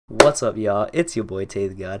What's up, y'all? It's your boy Tay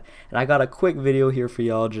the God, and I got a quick video here for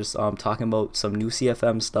y'all, just talking about some new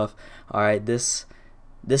CFM stuff. Alright, this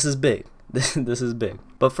is big. This is big.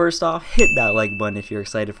 But first off, hit that like button if you're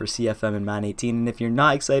excited for CFM and Madden 18, and if you're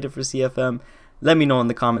not excited for CFM, let me know in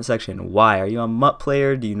the comment section why. Are you a MUT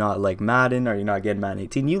player? Do you not like Madden? Are you not getting Madden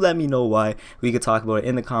 18? You let me know why. We could talk about it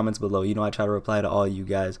in the comments below. You know, I try to reply to all you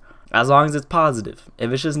guys, as long as it's positive. If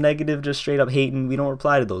it's just negative, just straight up hating, we don't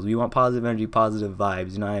reply to those. We want positive energy, positive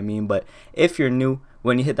vibes, you know what I mean? But if you're new,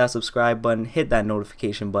 when you hit that subscribe button, hit that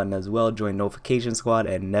notification button as well. Join Notification Squad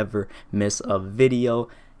and never miss a video.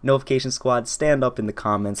 Notification Squad, stand up in the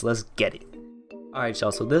comments. Let's get it. Alright,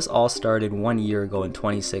 y'all, so this all started 1 year ago in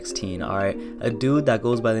 2016, alright? A dude that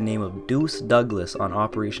goes by the name of Deuce Douglas on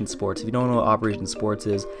Operation Sports. If you don't know what Operation Sports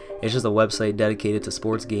is, it's just a website dedicated to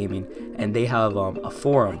sports gaming, and they have a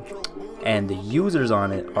forum, and the users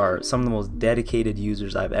on it are some of the most dedicated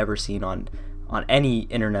users I've ever seen on any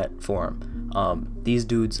internet forum. These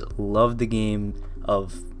dudes love the game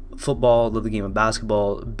of football, love the game of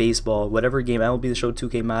basketball, baseball, whatever game, MLB The Show,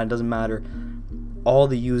 2K, Madden, doesn't matter. All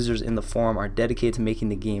the users in the forum are dedicated to making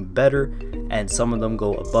the game better, and some of them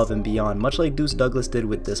go above and beyond, much like Deuce Douglas did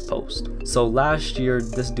with this post. So last year,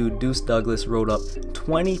 this dude Deuce Douglas wrote up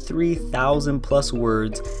 23,000 plus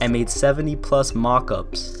words and made 70 plus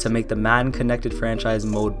mock-ups to make the Madden connected franchise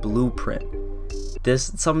mode blueprint.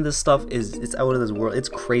 Some of this stuff it's out of this world. It's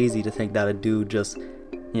crazy to think that a dude just,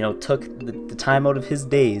 you know, took the time out of his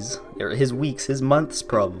days, or his weeks, his months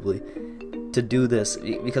probably, to do this,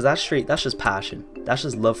 because that's just passion. That's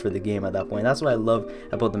just love for the game at that point. That's what I love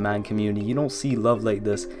about the Madden community. You don't see love like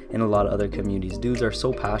this in a lot of other communities. Dudes are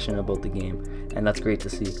so passionate about the game, and that's great to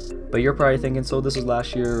see. But you're probably thinking, so this was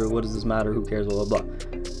last year, what does this matter, who cares, blah blah blah.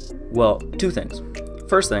 Well, two things.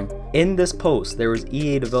 First thing, in this post there was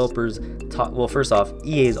EA developers well, first off,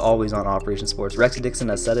 EA is always on Operation Sports. Rex Dixon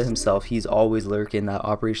has said it himself. He's always lurking that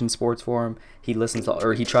Operation Sports forum. He listens to,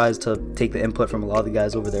 or he tries to take the input from a lot of the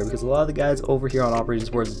guys over there, because a lot of the guys over here on Operation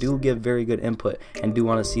Sports do give very good input and do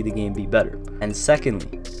want to see the game be better. And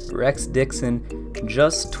secondly, Rex Dixon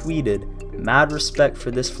just tweeted, "Mad respect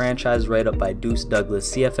for this franchise write-up by Deuce Douglas.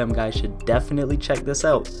 CFM guys should definitely check this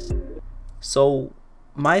out." So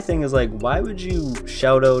my thing is, like, why would you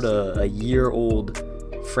shout out a year-old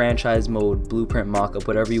franchise mode blueprint mock-up,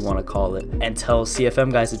 whatever you want to call it, and tell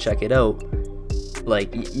CFM guys to check it out?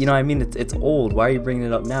 Like, you know what I mean? It's old. Why are you bringing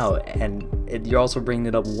it up now? And you're also bringing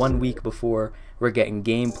it up 1 week before we're getting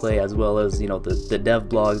gameplay, as well as, you know, the dev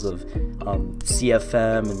blogs of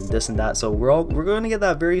CFM and this and that. So we're going to get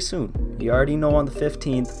that very soon. You already know, on the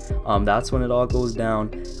 15th, that's when it all goes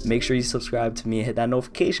down. Make sure you subscribe to me, hit that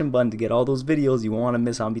notification button to get all those videos you won't want to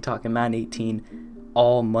miss. I'll be talking Madden 18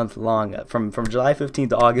 all month long. From July 15th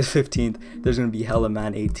to August 15th, there's going to be hella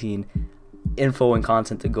Madden 18 info and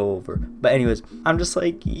content to go over. But anyways, I'm just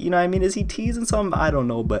like, you know what I mean, is he teasing something? I don't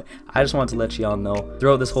know, but I just wanted to let y'all know.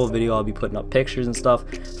 Throughout this whole video, I'll be putting up pictures and stuff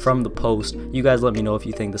from the post. You guys let me know if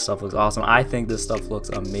you think this stuff looks awesome. I think this stuff looks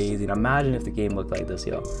amazing. Imagine if the game looked like this,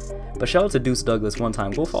 yo. But shout out to Deuce Douglas one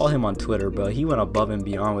time. Go follow him on Twitter, bro. He went above and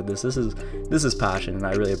beyond with this. This is passion, and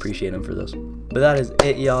I really appreciate him for this. But that is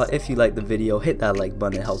it, y'all. If you like the video, hit that like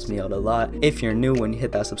button. It helps me out a lot. If you're new, when you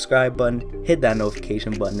hit that subscribe button, hit that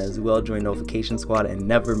notification button as well. Join Notification Squad and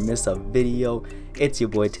never miss a video. It's your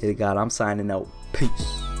boy Tay the God. I'm signing out. Peace.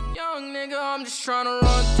 Young nigga, I'm just trying to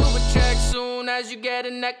run through a check. Soon as you get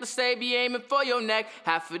a necklace, they be aiming for your neck.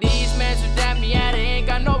 Half of these mans who dap me at it ain't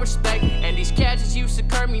got no respect, and these catches used to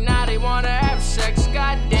curb me, now they wanna have sex.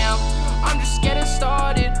 Goddamn, I'm just getting started.